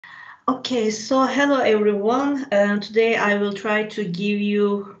Okay, so hello everyone. Today I will try to give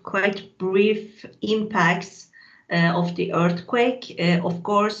you quite brief impacts of the earthquake. Of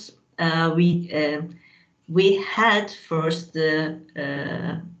course, we had first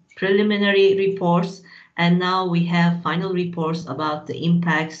the preliminary reports, and now we have final reports about the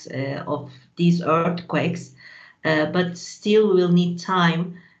impacts of these earthquakes. But still, we'll need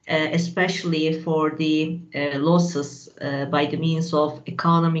time, especially for the losses by the means of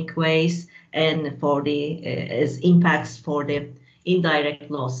economic ways and for the as impacts for the indirect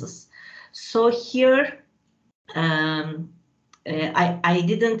losses. So here, I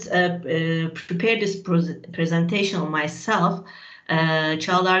didn't prepare this presentation myself.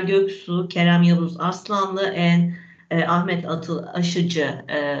 Çağlar Göksu, Kerem Yavuz Arslanlı, and Ahmet Atıl Aşıcı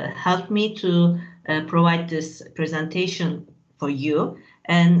helped me to provide this presentation for you.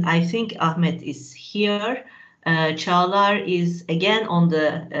 And I think Ahmet is here. Çağlar is again on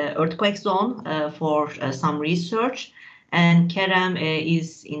the earthquake zone for some research. And Kerem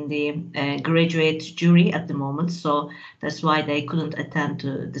is in the graduate jury at the moment, so that's why they couldn't attend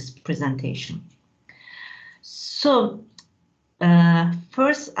to this presentation. So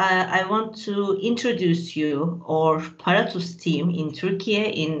first, I want to introduce you our PARATUS team in Turkey,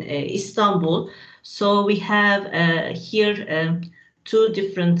 in Istanbul. So we have here two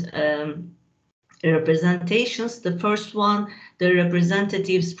different representations. The first one, the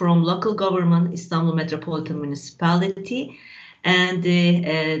representatives from local government, Istanbul Metropolitan Municipality, and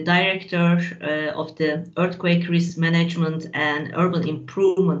the director of the Earthquake Risk Management and Urban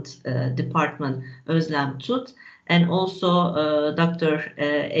Improvement Department, Özlem Tut, and also Dr.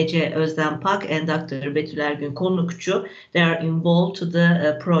 Ece Özlem Pak and Dr. Betül Ergün Konukçu. They are involved to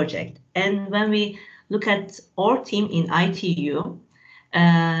the project. And when we look at our team in ITU,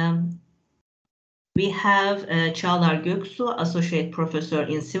 we have Çağlar Göksu, Associate Professor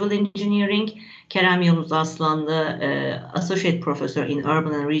in Civil Engineering, Kerem Yavuz Arslanlı, Associate Professor in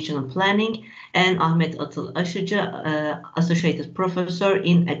Urban and Regional Planning, and Ahmet Atıl Aşıcı, Associate Professor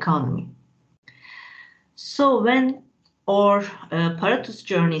in Economy. So when our PARATUS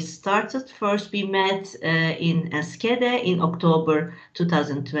journey started, first we met in Enschede in October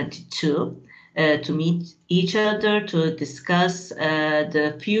 2022 to meet each other, to discuss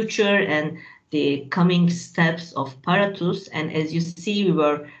the future and the coming steps of PARATUS. And as you see, we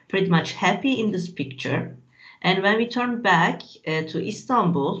were pretty much happy in this picture. And when we turned back to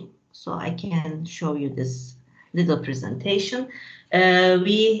Istanbul, so I can show you this little presentation,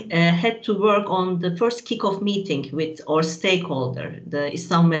 we had to work on the first kickoff meeting with our stakeholder, the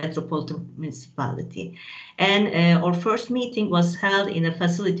Istanbul Metropolitan Municipality. And our first meeting was held in a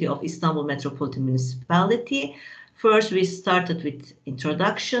facility of Istanbul Metropolitan Municipality. First, we started with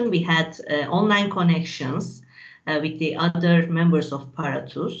introduction. We had online connections with the other members of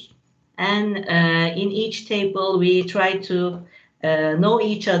PARATUS. And in each table, we tried to know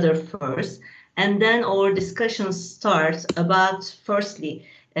each other first. And then our discussion starts about, firstly,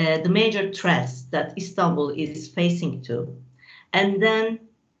 the major threats that Istanbul is facing to. And then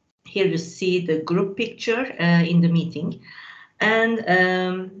here you see the group picture in the meeting. And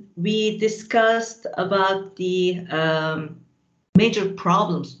we discussed about the major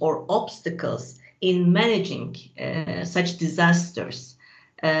problems or obstacles in managing such disasters.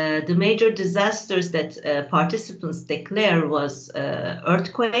 The major disasters that participants declare was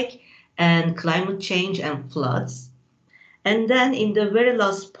earthquake and climate change and floods. And then in the very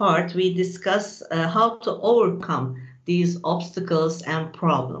last part, we discuss how to overcome these obstacles and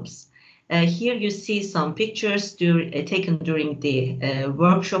problems. Here you see some pictures taken during the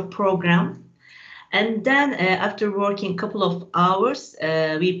workshop program. And then after working a couple of hours,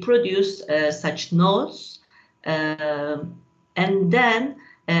 we produced such notes. And then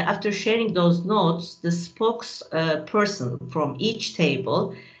after sharing those notes, the spokesperson from each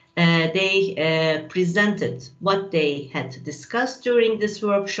table, they presented what they had discussed during this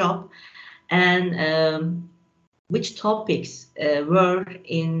workshop and which topics were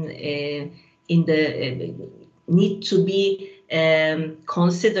in the need to be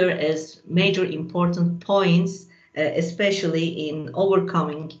considered as major important points, especially in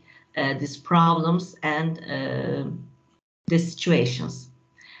overcoming these problems and the situations.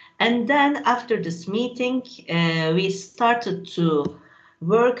 And then after this meeting, we started to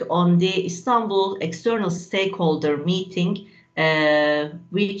work on the Istanbul External Stakeholder Meeting,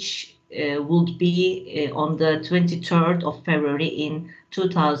 which would be on the 23rd of February in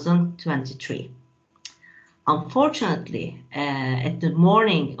 2023. Unfortunately, at the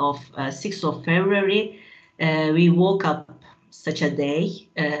morning of 6th of February, we woke up such a day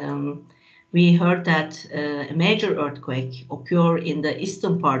we heard that a major earthquake occurred in the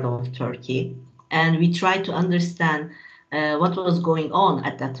eastern part of Turkey, and we tried to understand what was going on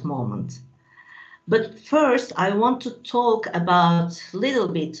at that moment. But first, I want to talk about a little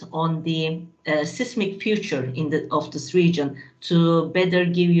bit on the seismic future of this region to better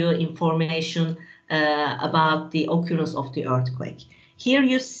give you information about the occurrence of the earthquake. Here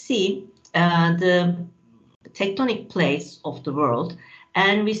you see the tectonic plates of the world,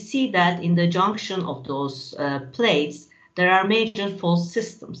 and we see that in the junction of those plates, there are major fault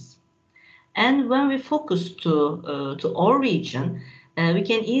systems. And when we focus to our region, we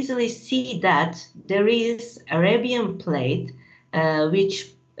can easily see that there is Arabian plate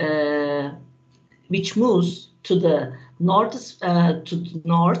which moves to the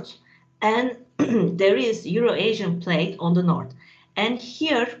north, and there is Euro-Asian plate on the north. And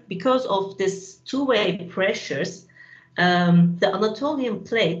here, because of this two-way pressures, the Anatolian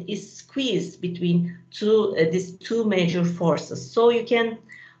plate is squeezed between these two major forces. So you can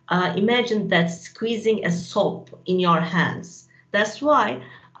imagine that squeezing a soap in your hands. That's why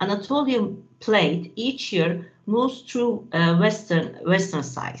Anatolian plate each year moves through western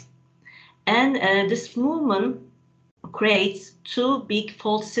side. And this movement creates two big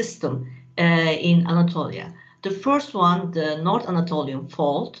fault systems in Anatolia. The first one, the North Anatolian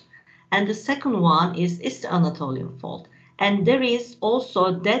fault, and the second one is East Anatolian fault. And there is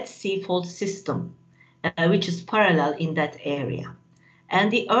also Dead Sea fault system, which is parallel in that area.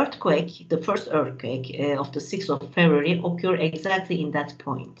 And the earthquake, the first earthquake of the 6th of February, occurred exactly in that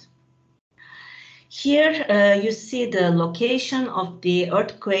point. Here you see the location of the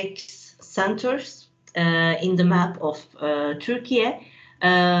earthquake centers in the map of Turkey.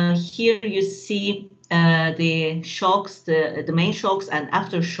 Here you see the shocks, the main shocks and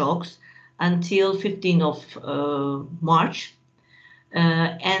aftershocks until 15th of March.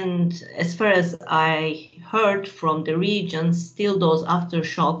 And as far as I heard from the region, still those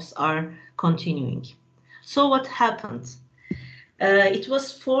aftershocks are continuing. So what happened? It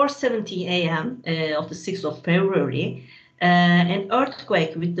was 4:17 a.m. Of the 6th of February. An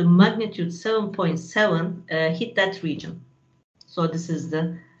earthquake with the magnitude 7.7 hit that region. So this is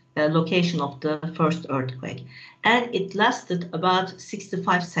the location of the first earthquake. And it lasted about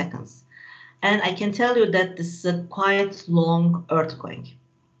 65 seconds. And I can tell you that this is a quite long earthquake.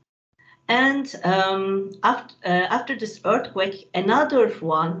 And after this earthquake, another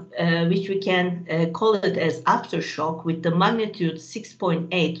one, which we can call it as aftershock, with the magnitude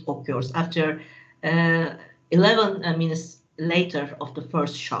 6.8 occurs after 11 minutes later of the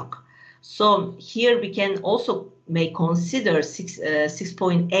first shock. So here we can also may consider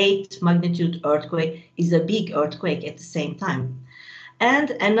 6.8 magnitude earthquake is a big earthquake at the same time.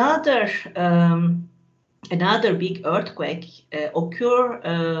 And another big earthquake occurred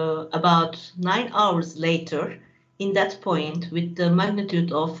about 9 hours later in that point with the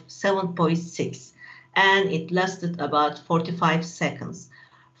magnitude of 7.6, and it lasted about 45 seconds.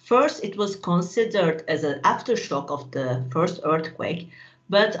 First, it was considered as an aftershock of the first earthquake,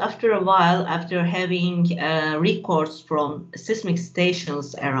 but after a while, after having records from seismic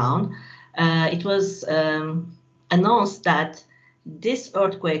stations around, it was announced that this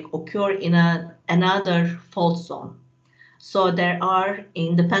earthquake occurred in another fault zone. So there are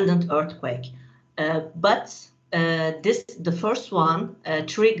independent earthquakes, but the first one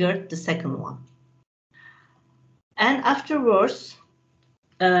triggered the second one. And afterwards,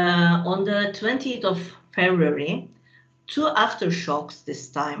 on the 20th of February, two aftershocks this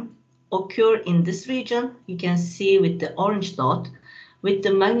time occur in this region. You can see with the orange dot, with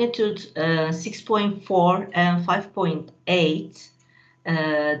the magnitude 6.4 and 5.8.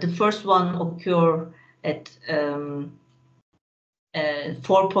 The first one occurred at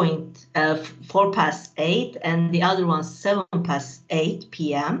 4 past 8, and the other one 7 past 8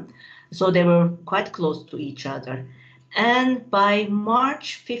 p.m. So they were quite close to each other. And by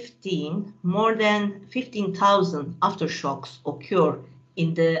March 15, more than 15,000 aftershocks occur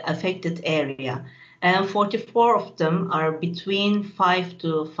in the affected area. And 44 of them are between 5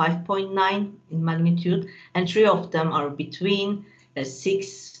 to 5.9 in magnitude, and 3 of them are between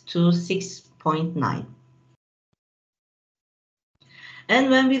 6 to 6.9. And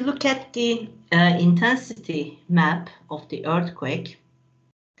when we look at the intensity map of the earthquake,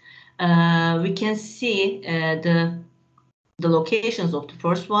 we can see the locations of the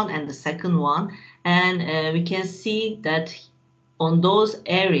first one and the second one, and we can see that on those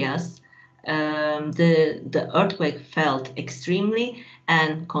areas the earthquake felt extremely,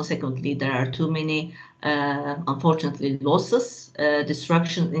 and consequently there are too many unfortunately losses,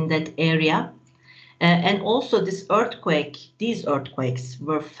 destruction in that area. And also these earthquakes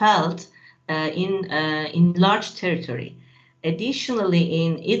were felt in large territory. Additionally,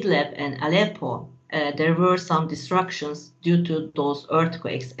 in Idlib and Aleppo, there were some destructions due to those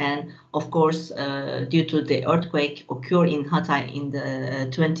earthquakes, and of course, due to the earthquake occurred in Hatay in the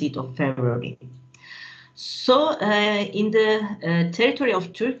 20th of February. So, in the territory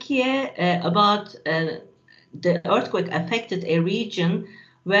of Turkey, the earthquake affected a region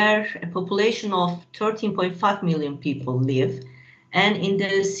where a population of 13.5 million people live. And in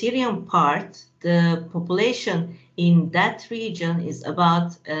the Syrian part, the population in that region is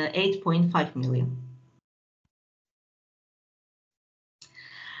about 8.5 million.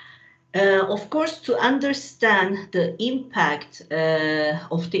 Of course, to understand the impact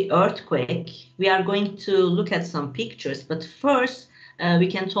of the earthquake, we are going to look at some pictures, but first we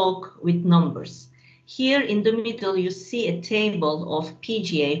can talk with numbers. Here in the middle, you see a table of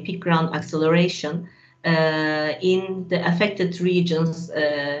PGA, peak ground acceleration, in the affected regions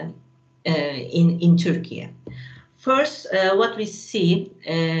in Turkey. First, what we see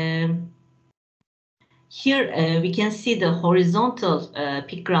here, we can see the horizontal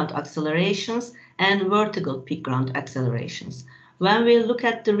peak ground accelerations and vertical peak ground accelerations. When we look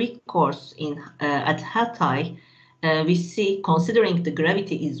at the recourse at Hatay, we see, considering the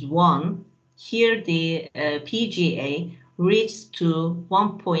gravity is 1, here the PGA reached to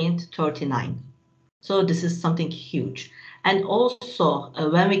 1.39. So this is something huge. And also,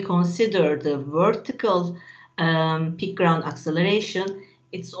 when we consider the vertical peak ground acceleration,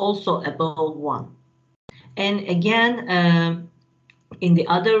 it's also above 1. And again, in the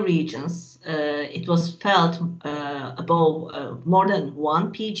other regions, it was felt above more than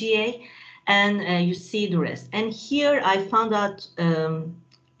 1 PGA, and you see the rest. And here I found out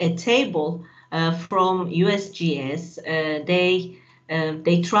a table from USGS.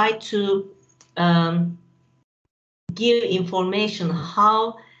 They try to give information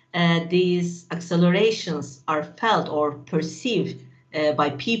how these accelerations are felt or perceived by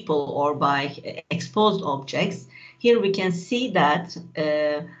people or by exposed objects. Here we can see that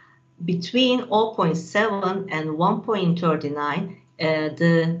between 0.7 and 1.39,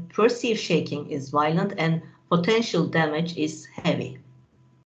 the perceived shaking is violent and potential damage is heavy.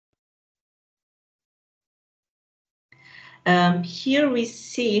 Here we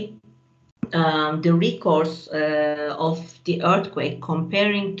see the recourse of the earthquake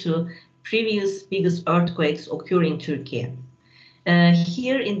comparing to previous biggest earthquakes occurring in Turkey.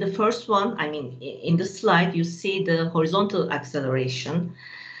 Here in the first one, I mean, in the slide, you see the horizontal acceleration.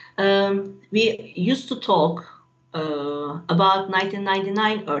 We used to talk about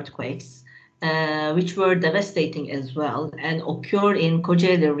 1999 earthquakes, which were devastating as well and occurred in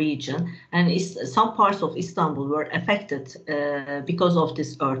Kocaeli region, and some parts of Istanbul were affected because of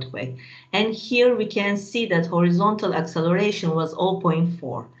this earthquake. And here we can see that horizontal acceleration was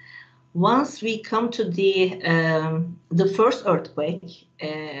 0.4. Once we come to the first earthquake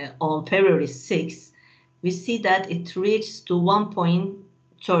on February 6, we see that it reached to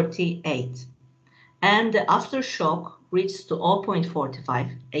 1.38, and the aftershock reached to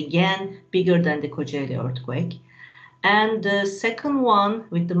 0.45, again bigger than the Kocaeli earthquake. And the second one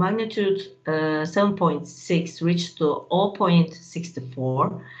with the magnitude 7.6 reached to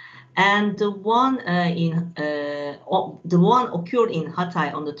 0.64. And the one occurred in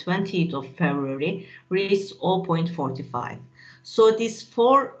Hatay on the 20th of February reached 0.45. So these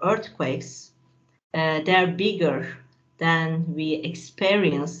 4 earthquakes, they are bigger than we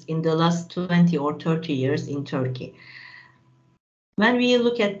experienced in the last 20 or 30 years in Turkey. When we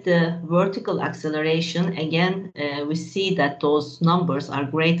look at the vertical acceleration, again, we see that those numbers are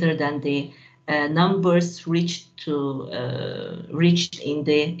greater than the numbers reached in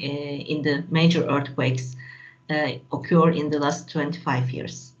the major earthquakes occurred in the last 25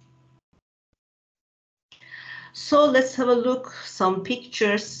 years. So let's have a look some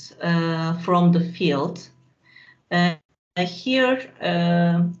pictures from the field. Here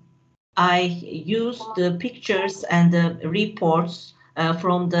I used the pictures and the reports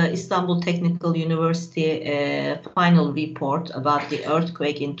from the Istanbul Technical University final report about the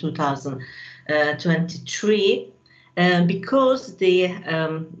earthquake in 2023, because the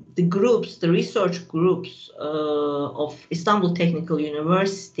research groups of Istanbul Technical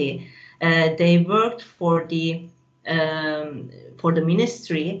University, they worked for the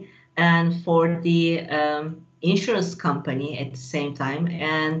ministry and for the insurance company at the same time,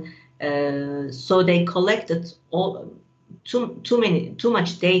 and so they collected too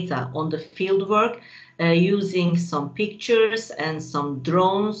much data on the field work, using some pictures and some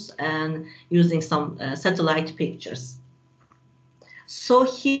drones and using some satellite pictures. So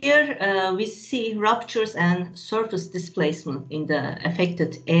here we see ruptures and surface displacement in the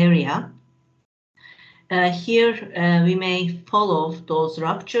affected area. Here we may follow those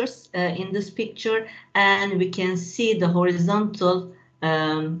ruptures in this picture, and we can see the horizontal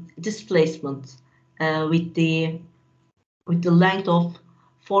displacement with the length of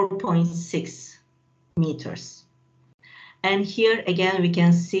 4.6 meters. And here again we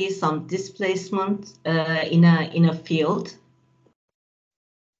can see some displacement in a field.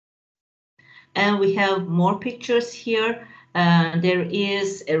 And we have more pictures here. There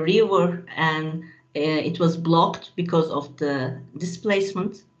is a river, and it was blocked because of the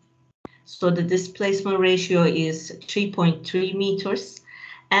displacement. So the displacement ratio is 3.3 meters.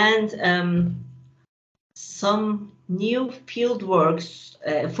 And some new field works,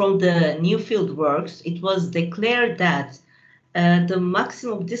 from the new field works, it was declared that the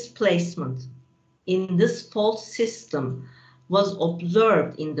maximum displacement in this fault system was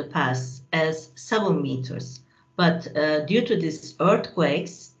observed in the past as 7 meters. But due to these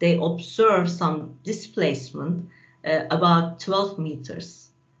earthquakes, they observed some displacement about 12 meters.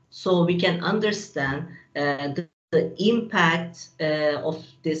 So we can understand the impact of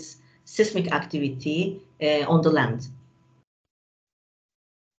this seismic activity on the land.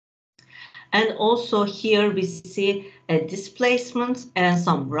 And also here we see a displacement and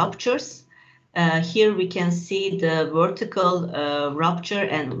some ruptures. Here we can see the vertical rupture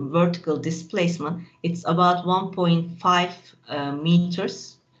and vertical displacement. It's about 1.5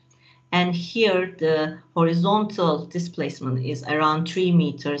 meters. And here the horizontal displacement is around 3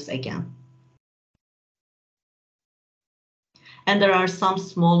 meters again. And there are some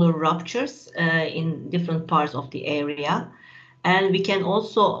smaller ruptures in different parts of the area. And we can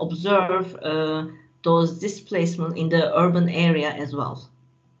also observe those displacements in the urban area as well.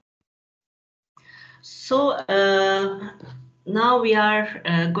 So now we are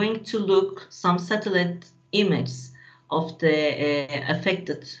going to look some satellite images of the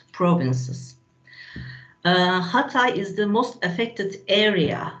affected provinces. Hatay is the most affected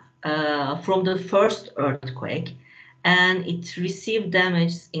area from the first earthquake, and it received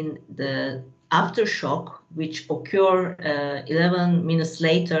damage in the aftershock, which occurred 11 minutes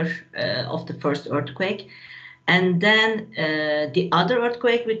later of the first earthquake. And then the other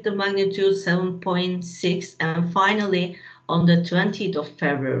earthquake with the magnitude 7.6, and finally on the 20th of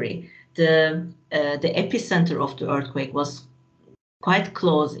February, the epicenter of the earthquake was quite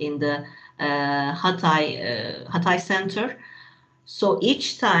close in the Hatay center. So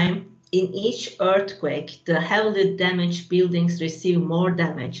each time, in each earthquake, the heavily damaged buildings receive more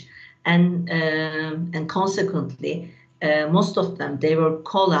damage, and consequently, most of them, they were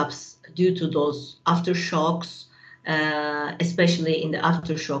collapsed due to those aftershocks, especially in the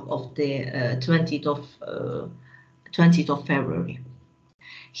aftershock of the 20th of February.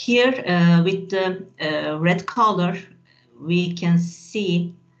 Here, with the red color, we can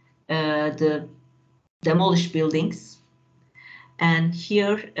see the demolished buildings. And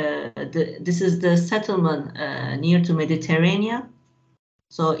here, this is the settlement near to Mediterranean.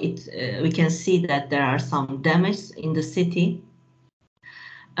 So we can see that there are some damage in the city.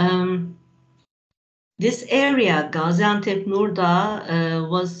 This area, Gaziantep Nurda,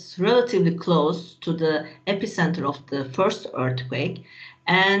 was relatively close to the epicenter of the first earthquake.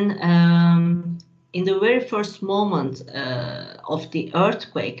 And in the very first moment of the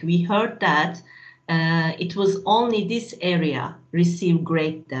earthquake, we heard that it was only this area received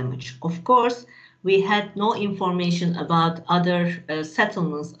great damage. Of course, we had no information about other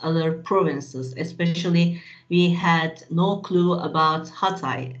settlements, other provinces, especially we had no clue about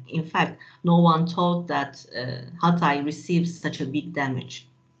Hatay. In fact, no one thought that Hatay received such a big damage.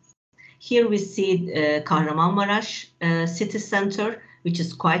 Here we see Kahramanmaraş city center, which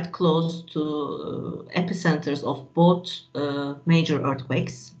is quite close to epicenters of both major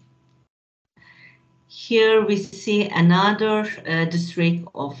earthquakes. Here we see another district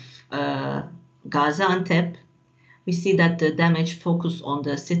of Gaziantep. We see that the damage focused on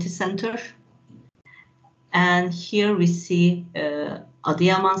the city center. And here we see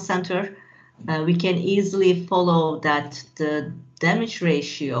Adıyaman center. We can easily follow that the damage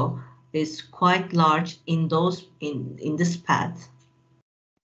ratio is quite large in this path.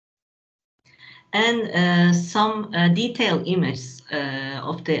 And some detailed images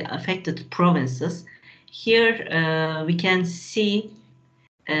of the affected provinces. Here we can see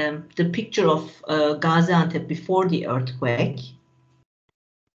the picture of Gaziantep before the earthquake.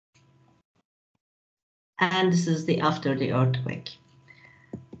 And this is the after the earthquake.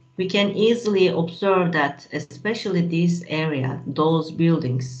 We can easily observe that, especially this area, those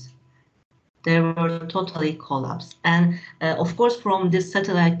buildings, they were totally collapsed. And of course, from this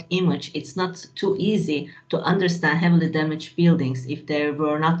satellite image, it's not too easy to understand heavily damaged buildings if they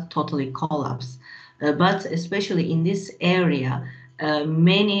were not totally collapsed. But especially in this area,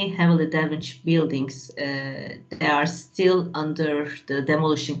 many heavily damaged buildings, they are still under the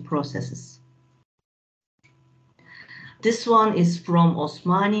demolition processes. This one is from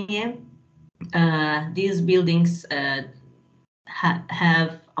Osmaniye. These buildings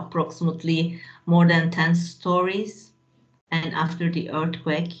have approximately more than 10 stories, and after the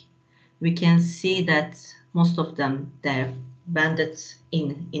earthquake, we can see that most of them, they're bended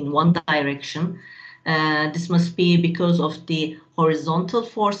in one direction. This must be because of the horizontal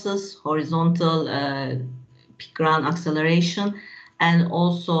forces, horizontal ground acceleration, and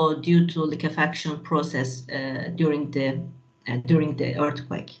also due to liquefaction process during the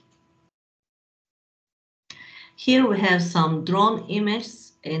earthquake. Here we have some drone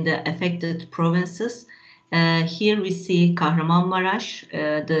images in the affected provinces. Here we see Kahramanmaraş,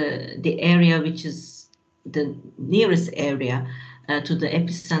 the area which is the nearest area to the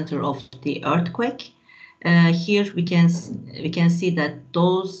epicenter of the earthquake. Here we can see that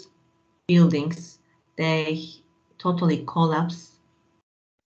those buildings, they totally collapse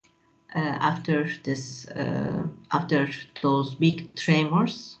after those big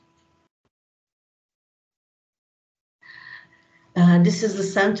tremors. This is the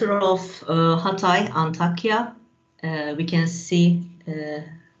center of Hatay, Antakya. We can see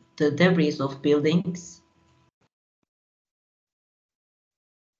the debris of buildings.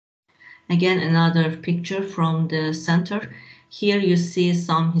 Again, another picture from the center. Here you see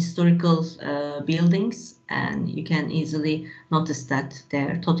some historical buildings, and you can easily notice that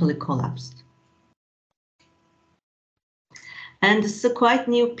they're totally collapsed. And this is a quite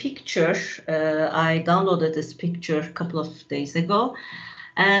new picture. I downloaded this picture a couple of days ago.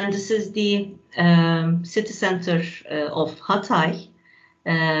 And this is the city center of Hatay.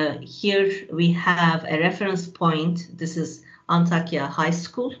 Here we have a reference point. This is Antakya High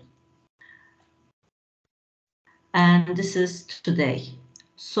School. And this is today.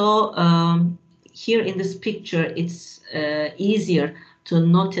 So here in this picture, it's easier to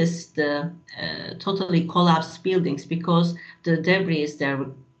notice the totally collapsed buildings because the debris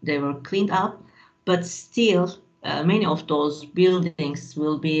they were cleaned up, but still many of those buildings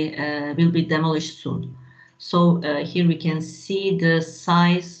will be demolished soon. So here we can see the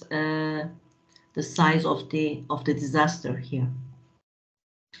size of the disaster here.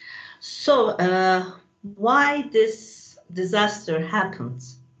 So why this disaster happened?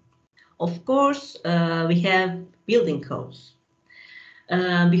 Of course, we have building codes.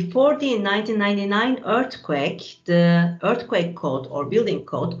 Before the 1999 earthquake, the earthquake code or building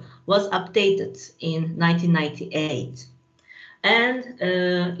code was updated in 1998. And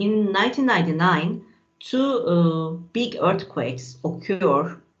in 1999, two big earthquakes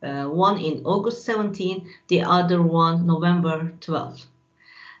occur, one in August 17, the other one November 12,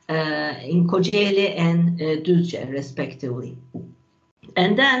 in Kocaeli and Düzce, respectively.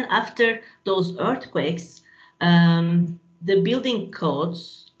 And then after those earthquakes, the building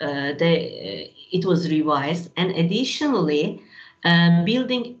codes, it was revised, and additionally,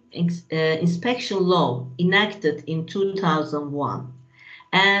 building inspection law enacted in 2001.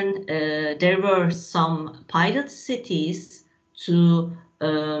 And there were some pilot cities to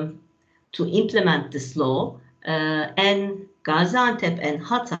implement this law, and Gaziantep and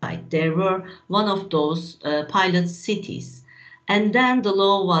Hatay, there were one of those pilot cities. And then the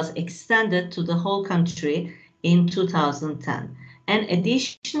law was extended to the whole country in 2010. And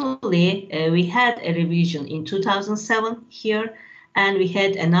additionally, we had a revision in 2007 here, and we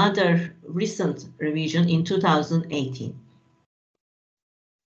had another recent revision in 2018.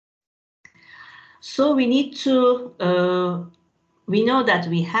 So we need to, we know that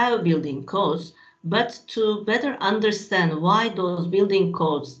we have building codes, but to better understand why those building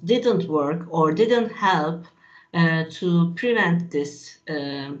codes didn't work or didn't help to prevent this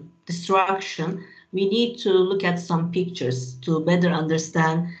destruction, we need to look at some pictures to better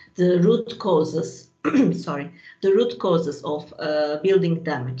understand the root causes, the root causes of building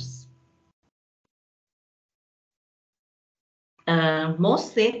damages.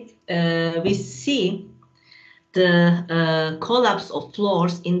 Mostly, we see the collapse of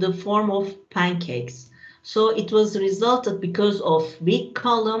floors in the form of pancakes. So it was resulted because of weak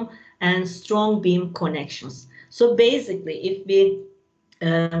column and strong beam connections. So basically, if we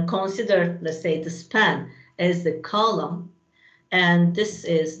consider, let's say, the span as the column, and this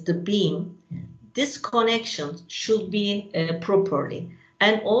is the beam, this connection should be properly.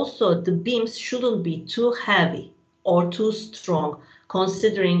 And also the beams shouldn't be too heavy or too strong,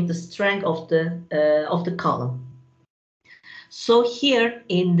 considering the strength of the column. So here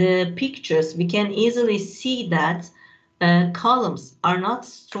in the pictures, we can easily see that columns are not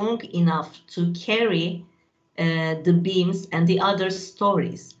strong enough to carry the beams and the other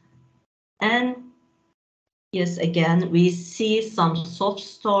stories. And yes, again, we see some soft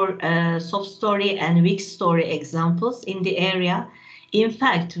story and weak story examples in the area. In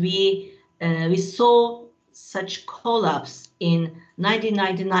fact, we saw such collapse in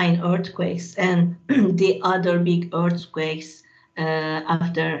 1999 earthquakes and the other big earthquakes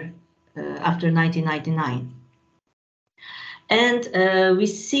after 1999. And we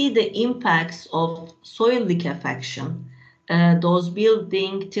see the impacts of soil liquefaction. Those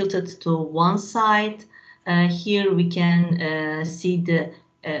buildings tilted to one side. Here we can see the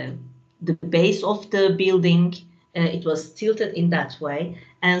base of the building. It was tilted in that way,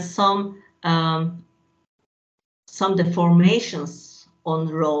 and some deformations on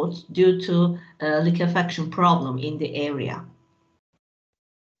roads due to liquefaction problem in the area.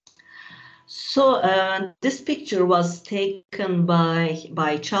 So this picture was taken by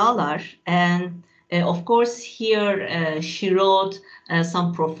Çağlar, and of course here she wrote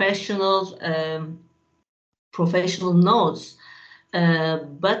some professional notes.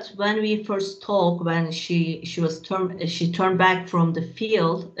 But when we first talked, when she turned back from the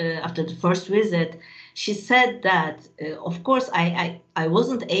field after the first visit, she said that of course I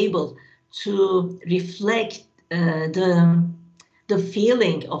wasn't able to reflect the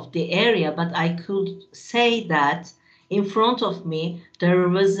feeling of the area, but I could say that in front of me there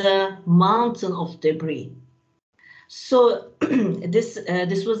was a mountain of debris. So this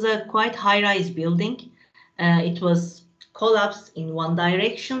was a quite high-rise building. It was collapsed in one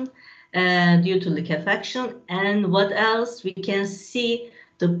direction due to liquefaction. And what else? We can see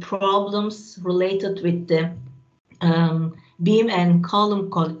the problems related with the beam and column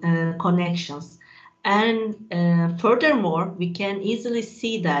connections. And furthermore, we can easily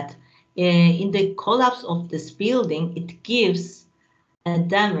see that in the collapse of this building, it gives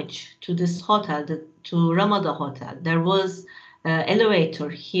damage to this hotel, to Ramada Hotel. There was elevator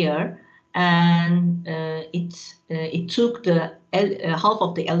here, and it took the half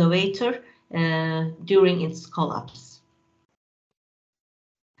of the elevator during its collapse.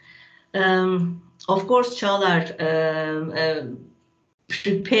 Of course, Çağlar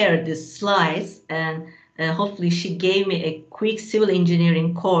prepared these slides, and hopefully she gave me a quick civil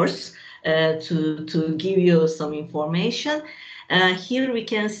engineering course to give you some information. Here we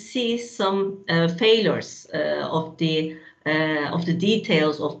can see some failures of the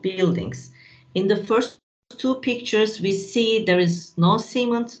details of buildings. In the first two pictures, we see there is no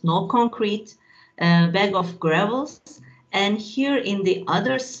cement, no concrete, bag of gravels, and here in the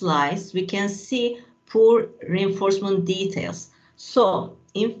other slides we can see poor reinforcement details. So,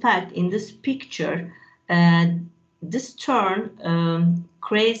 in fact, in this picture, this turn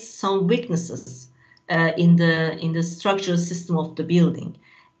creates some weaknesses in the structural system of the building.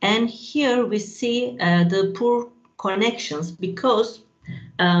 And here we see the poor connections because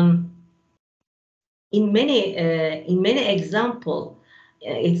in many examples,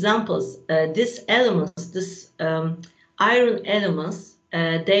 these elements, iron elements,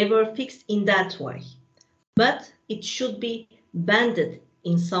 they were fixed in that way, but it should be bended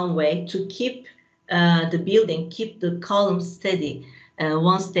in some way to keep the building, keep the columns steady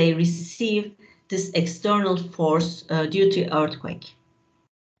once they receive this external force due to earthquake.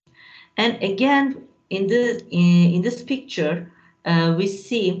 And again, in this picture, we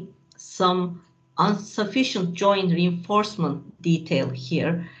see some insufficient joint reinforcement detail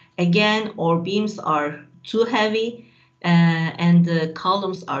here. Again, our beams are too heavy and the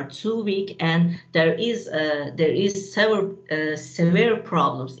columns are too weak, and there is several severe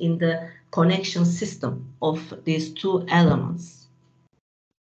problems in the connection system of these two elements.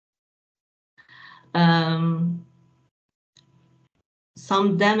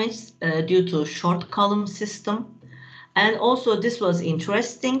 Some damage due to short column system, and also this was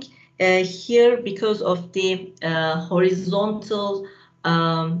interesting here because of the horizontal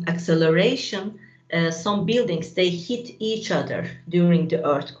acceleration. Some buildings, they hit each other during the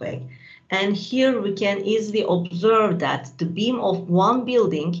earthquake, and here we can easily observe that the beam of one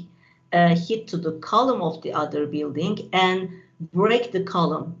building hit to the column of the other building and break the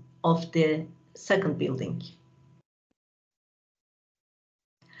column of the second building.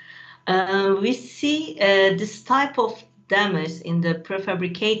 We see this type of damage in the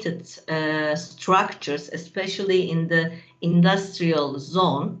prefabricated structures, especially in the industrial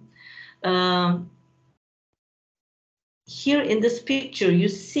zone. Here in this picture, you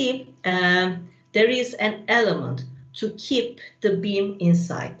see there is an element to keep the beam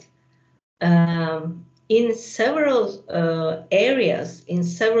inside. In several areas, in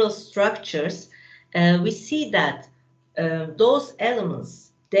several structures, we see that those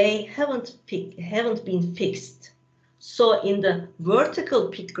elements, they haven't been fixed. So in the vertical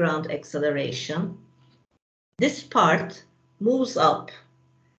peak ground acceleration, this part moves up,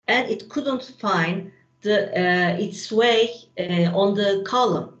 and it couldn't find its way on the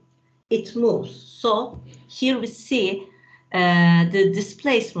column. It moves. So here we see the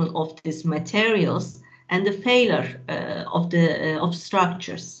displacement of these materials and the failure of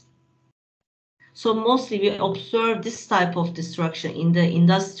structures. So mostly we observe this type of destruction in the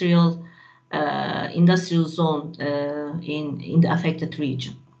industrial zone in the affected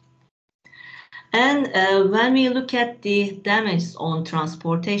region. And when we look at the damage on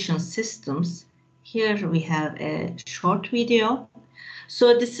transportation systems, here we have a short video.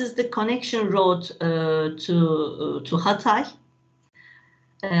 So this is the connection road to Hatay.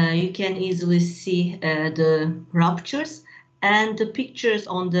 You can easily see the ruptures, and the pictures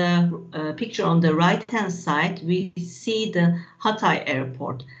on the picture on the right-hand side, we see the Hatay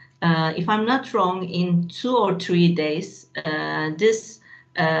airport. If I'm not wrong, in 2 or 3 days, this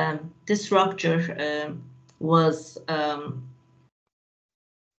rupture was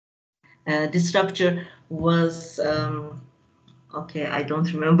okay, I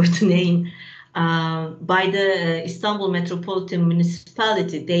don't remember the name. By the Istanbul Metropolitan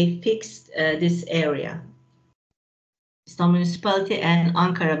Municipality, they fixed this area. Istanbul Municipality and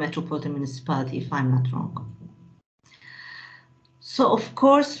Ankara Metropolitan Municipality, if I'm not wrong. So, of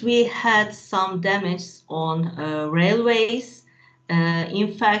course, we had some damage on railways.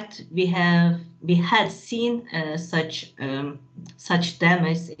 In fact, we had seen such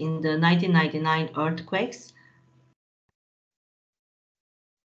damage in the 1999 earthquakes.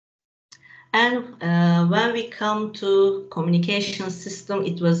 And when we come to communication system,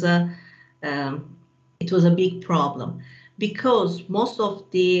 it was a big problem, because most of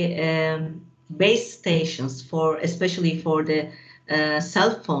the base stations, especially for the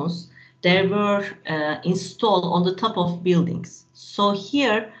cell phones, they were installed on the top of buildings. So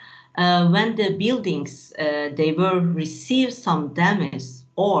here, when the buildings they were received some damage,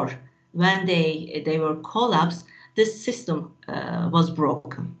 or when they were collapsed, this system was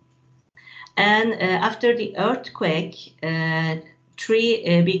broken. And after the earthquake,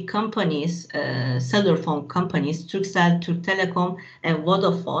 3 big companies, cellular phone companies, Turkcell, Türk Telekom, and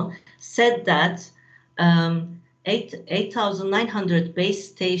Vodafone, said that 8,900 base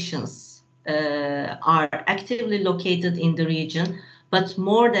stations are actively located in the region, but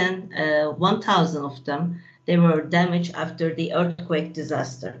more than 1,000 of them, they were damaged after the earthquake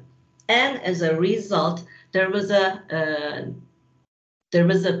disaster. And as a result, there was a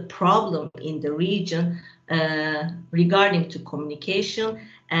problem in the region regarding to communication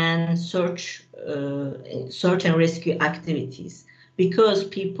and search and rescue activities, because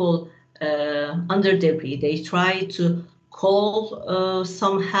people under debris, they try to call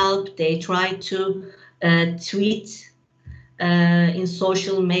some help, they try to tweet in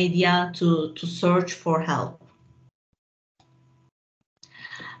social media to search for help.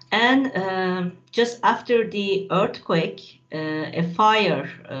 And just after the earthquake, a fire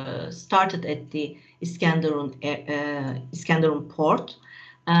started at the Iskenderun port.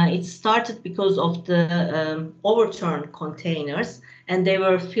 It started because of the overturned containers, and they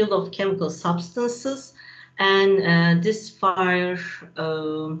were filled with chemical substances. And this fire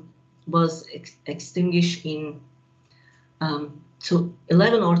was extinguished in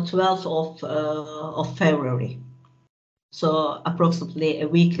 11 or 12 of February. So approximately a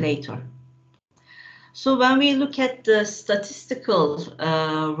week later. So when we look at the statistical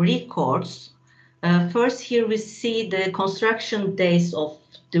records, first here we see the construction days of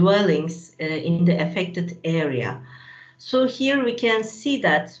dwellings in the affected area. So here we can see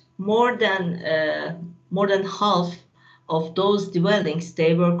that more than half of those dwellings,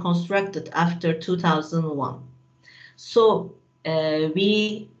 they were constructed after 2001. So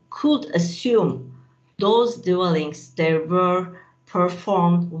we could assume those dwellings, they were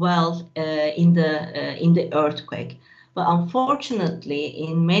performed well in the earthquake. But unfortunately,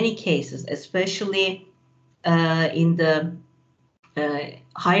 in many cases, especially in the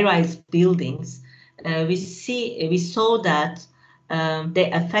high-rise buildings, we saw that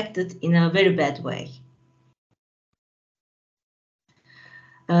they affected in a very bad way.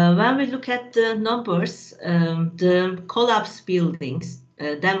 When we look at the numbers, the collapsed buildings,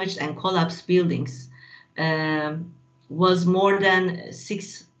 damaged and collapsed buildings, was more than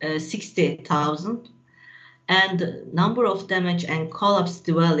 60,000, and the number of damaged and collapsed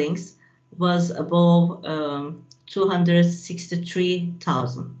dwellings was above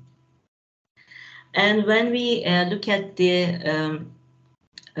 263,000. And when we look at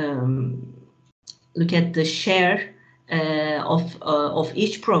the share of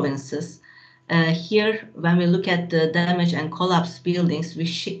each provinces. Here, when we look at the damaged and collapsed buildings, we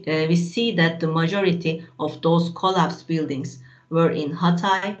see that the majority of those collapsed buildings were in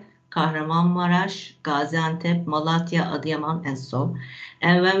Hatay, Kahramanmaraş, Gaziantep, Malatya, Adıyaman, and so.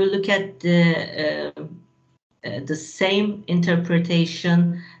 And when we look at the same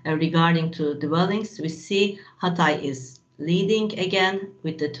interpretation regarding to dwellings, we see Hatay is leading again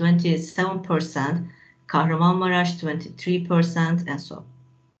with the 27%, Kahramanmaraş 23%, and so.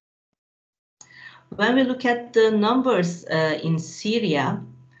 When we look at the numbers in Syria,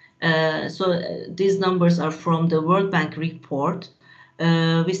 these numbers are from the World Bank report.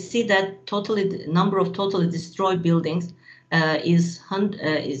 We see that the number of totally destroyed buildings is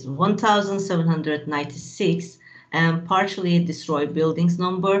 1,796, and partially destroyed buildings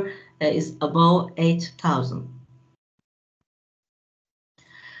number is above 8,000.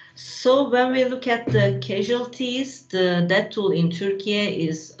 So when we look at the casualties, the death toll in Turkey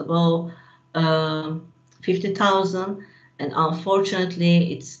is about 50,000, and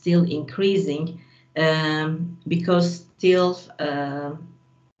unfortunately it's still increasing because still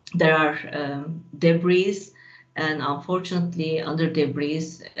there are debris, and unfortunately under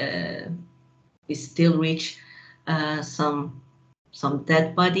debris we still reach some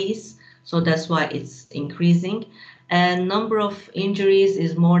dead bodies, so that's why it's increasing. And number of injuries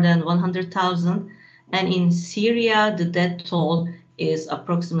is more than 100,000, and in Syria the death toll is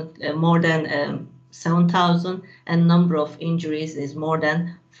approximately more than 7,000, and number of injuries is more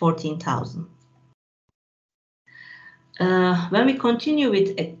than 14,000. When we continue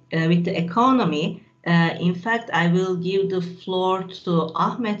with the economy, in fact, I will give the floor to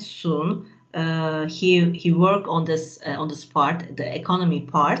Ahmet soon. He worked on this part, the economy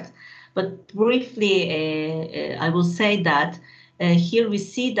part. But briefly, I will say that here we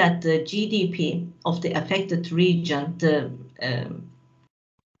see that the GDP of the affected region, the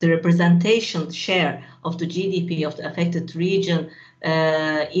representation share of the GDP of the affected region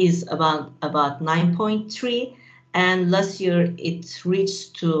is about 9.3, and last year it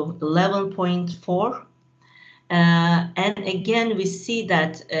reached to 11.4. And again, we see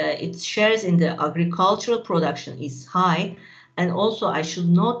that its shares in the agricultural production is high. And also, I should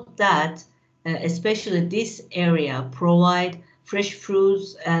note that especially this area provide fresh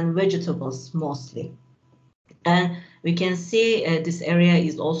fruits and vegetables mostly. And we can see this area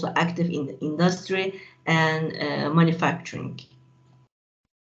is also active in the industry and manufacturing.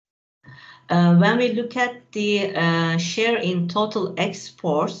 When we look at the share in total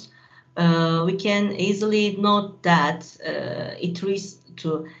exports, we can easily note that it reached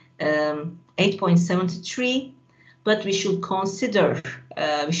to 8.73. But we should consider,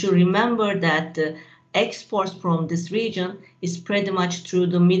 we should remember that the exports from this region is pretty much through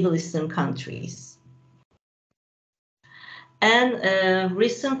the Middle Eastern countries. And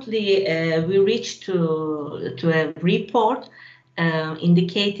recently we reached to a report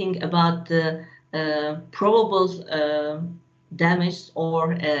indicating about the probable damage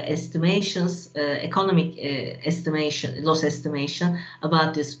or estimations, economic estimation, loss estimation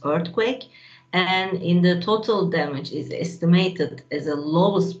about this earthquake. And in the total damage is estimated as a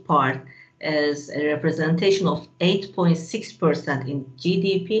lowest part as a representation of 8.6% in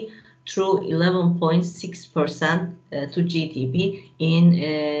GDP through 11.6% to GDP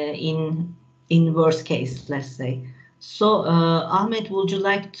in worst case, let's say. So Ahmet, would you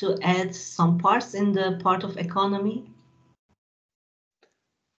like to add some parts in the part of economy?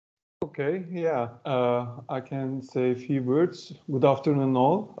 Okay, yeah, I can say a few words. Good afternoon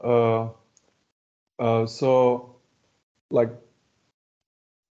all. So, like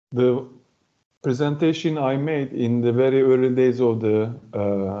the presentation I made in the very early days of the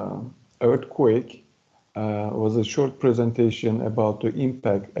earthquake was a short presentation about the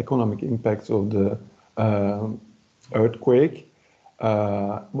economic impacts of the earthquake,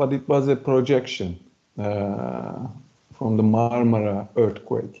 but it was a projection from the Marmara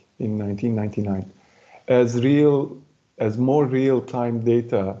earthquake in 1999. As more real-time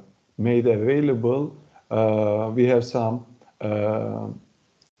data made available, we have some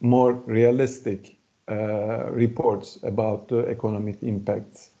more realistic reports about the economic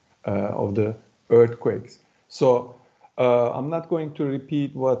impacts of the earthquakes. So I'm not going to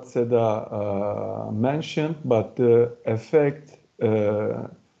repeat what Seda mentioned, but the effect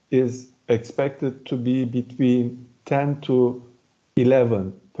is expected to be between 10 to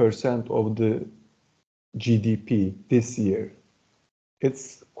 11% of the GDP this year.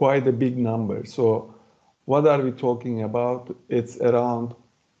 It's quite a big number. So what are we talking about? It's around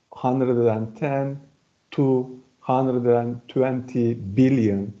 110 to 120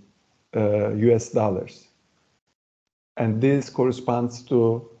 billion US dollars. and this corresponds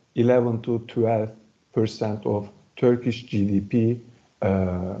to 11 to 12% of Turkish GDP.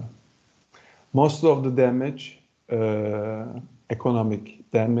 Most of the damage,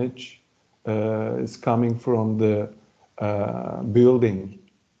 economic damage, is coming from the building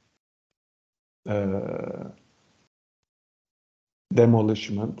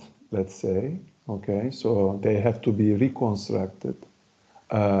demolishment, let's say. Okay, so they have to be reconstructed.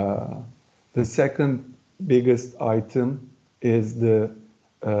 The second biggest item is the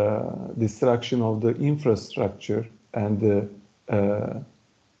destruction of the infrastructure and the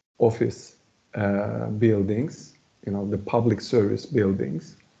office buildings, the public service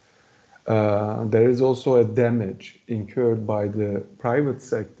buildings. There is also a damage incurred by the private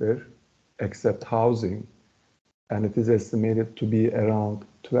sector, except housing, and it is estimated to be around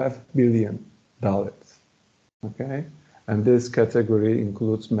 $12 billion. Okay, and this category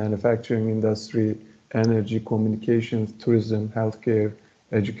includes manufacturing industry, energy, communications, tourism, healthcare,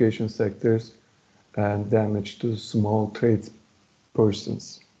 education sectors, and damage to small trades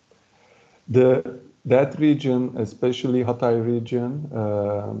persons. That region, especially Hatay region,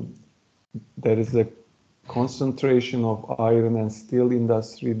 there is a concentration of iron and steel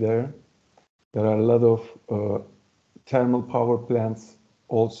industry there. There are a lot of thermal power plants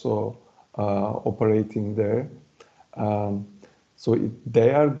also operating there. So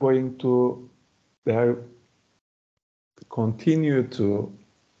they are continue to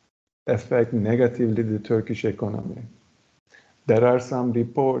affect negatively the Turkish economy. There are some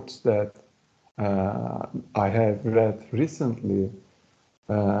reports that I have read recently.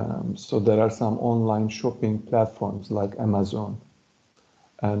 So there are some online shopping platforms like Amazon,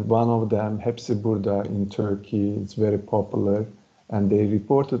 and one of them, Hepsi Burada in Turkey, is very popular, and they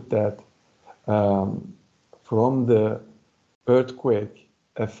reported that from the earthquake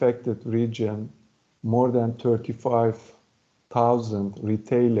affected region, more than 35,000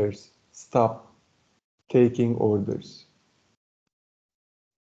 retailers stopped taking orders.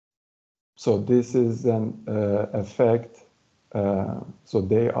 So this is an effect. So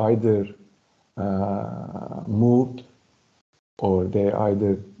they either moved or they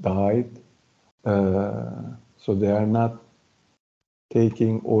either died. So they are not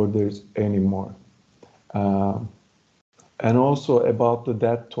taking orders anymore. And also about the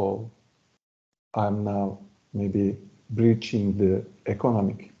death toll, I'm now maybe breaching the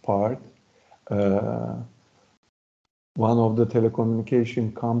economic part. One of the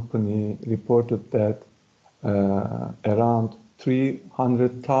telecommunication company reported that around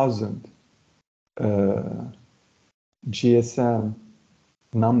 300,000 GSM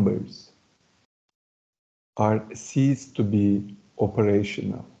numbers are ceased to be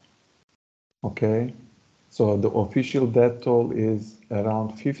operational. Okay, so the official death toll is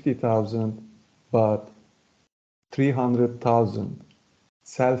around 50,000, but 300,000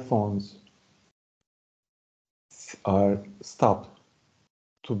 cell phones are stopped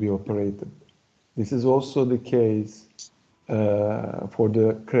to be operated. This is also the case for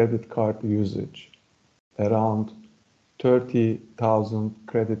the credit card usage. Around 30,000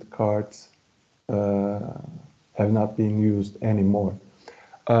 credit cards have not been used anymore.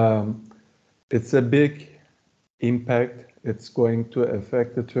 It's a big impact. It's going to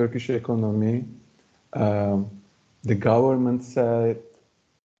affect the Turkish economy. The government said,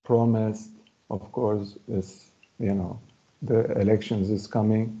 promised, of course, the elections is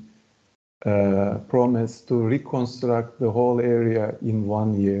coming, promised to reconstruct the whole area in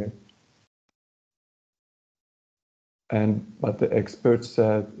 1 year. But the experts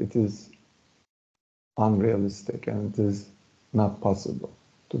said it is unrealistic and it is not possible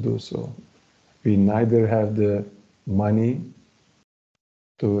to do so. We neither have the money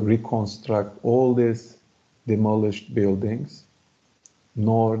to reconstruct all these demolished buildings,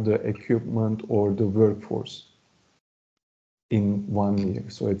 nor the equipment or the workforce in 1 year.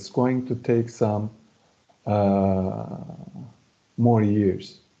 So it's going to take some more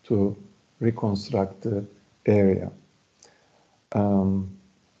years to reconstruct the area.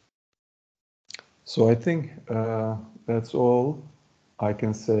 So I think that's all I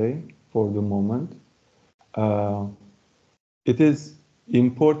can say for the moment. It is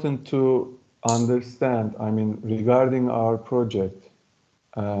important to understand, regarding our project,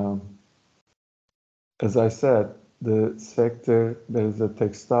 as I said, the sector, there is a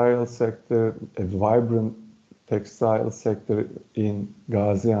textile sector, a vibrant textile sector in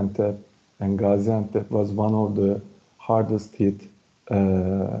Gaziantep, and Gaziantep was one of the hardest hit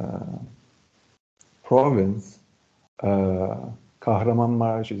province.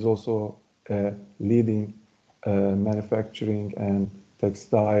 Kahramanmaraş is also a leading manufacturing and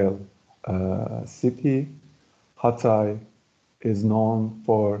textile city. Hatay is known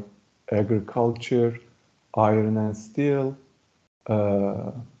for agriculture, iron and steel,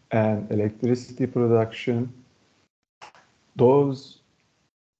 and electricity production. Those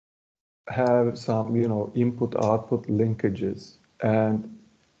have some, input-output linkages, and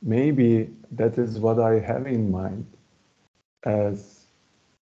maybe that is what I have in mind as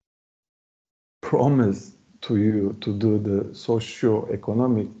promise to you to do the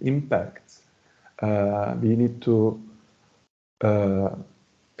socio-economic impacts. We need to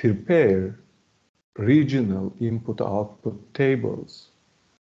prepare regional input-output tables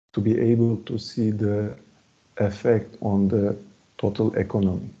to be able to see the effect on the total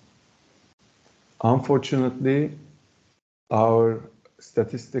economy. Unfortunately, our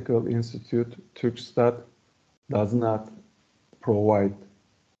statistical institute, Turkstat, does not provide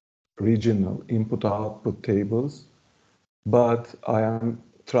regional input-output tables, but I am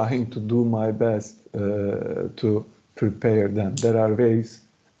trying to do my best to prepare them. There are ways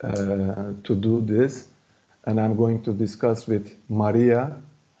to do this, and I'm going to discuss with Maria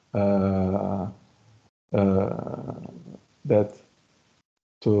that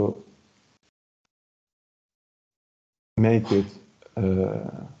to make it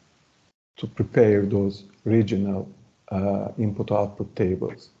to prepare those regional input-output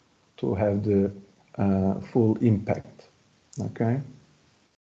tables to have the full impact. Okay.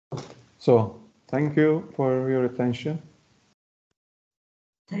 So thank you for your attention.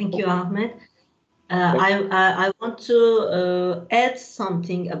 Thank you, Ahmet. I want to add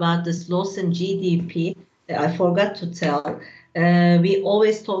something about this loss in GDP. I forgot to tell. We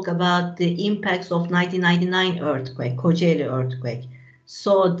always talk about the impacts of 1999 earthquake, Kocaeli earthquake.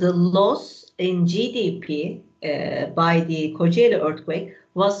 So the loss in GDP by the Kocaeli earthquake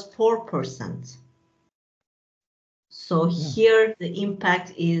was 4%. So here the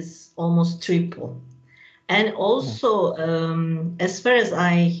impact is almost triple. And also, as far as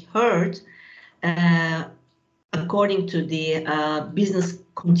I heard, according to the business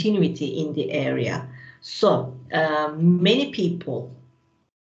continuity in the area, so many people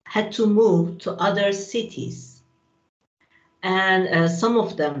had to move to other cities, and some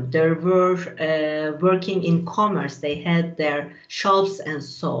of them, they were working in commerce, they had their shops and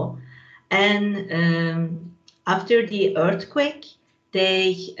so. And after the earthquake,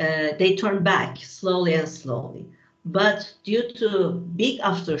 they turned back slowly and slowly. But due to big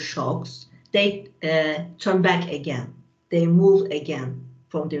aftershocks, they turn back again. They move again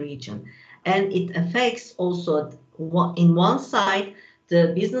from the region. And it affects also, in one side,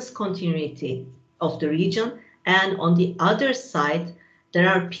 the business continuity of the region. And on the other side, there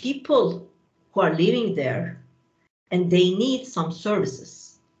are people who are living there and they need some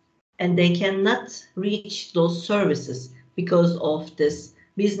services. And they cannot reach those services because of this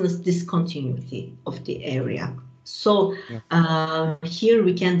business discontinuity of the area. So here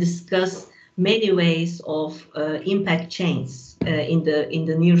we can discuss many ways of impact chains in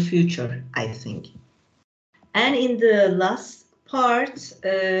the near future, I think. And in the last part,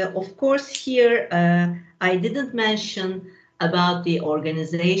 of course, here I didn't mention about the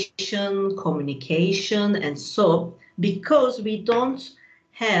organization, communication, and so, because we don't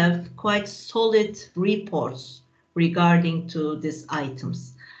have quite solid reports regarding to these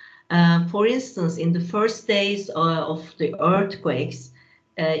items. For instance, in the first days of the earthquakes,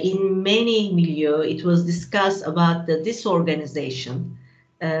 in many milieux, it was discussed about the disorganization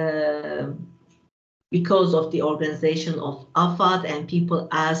because of the organization of AFAD, and people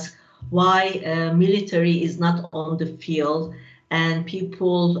ask why military is not on the field, and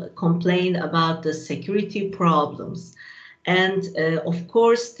people complain about the security problems. And of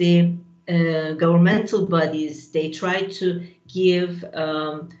course, the governmental bodies, they try to give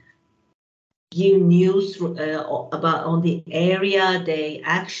news about on the area, the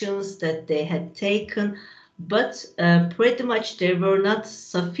actions that they had taken, but pretty much they were not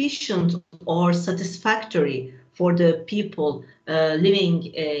sufficient or satisfactory for the people living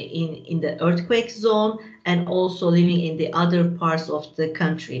in the earthquake zone and also living in the other parts of the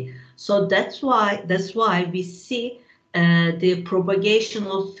country. So that's why we see the propagation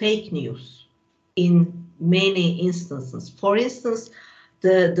of fake news in many instances. For instance,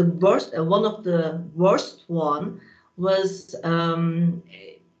 the worst, one of the worst one was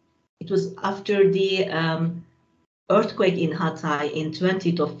it was after the earthquake in Hatay in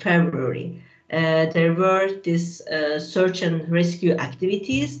 20th of February. There were this search and rescue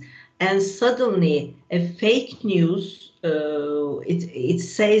activities, and suddenly a fake news, it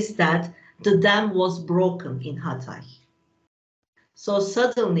says that the dam was broken in Hatay. So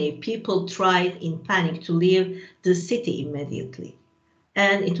suddenly people tried in panic to leave the city immediately,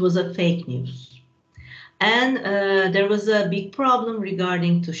 and it was a fake news. And there was a big problem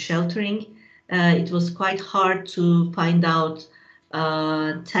regarding to sheltering. It was quite hard to find out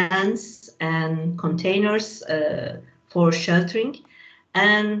tents and containers for sheltering.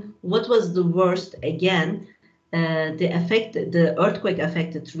 And what was the worst, again, the earthquake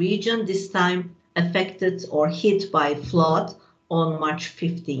affected region this time affected or hit by flood on March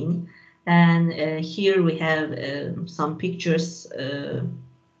 15. And here we have some pictures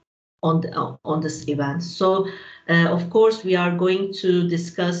on this event. So, of course, we are going to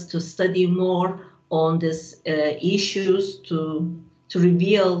discuss, to study more on these issues, to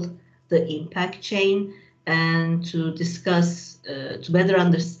reveal the impact chain and to discuss, to better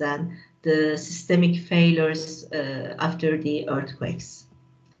understand the systemic failures after the earthquakes.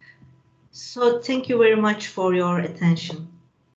 So thank you very much for your attention.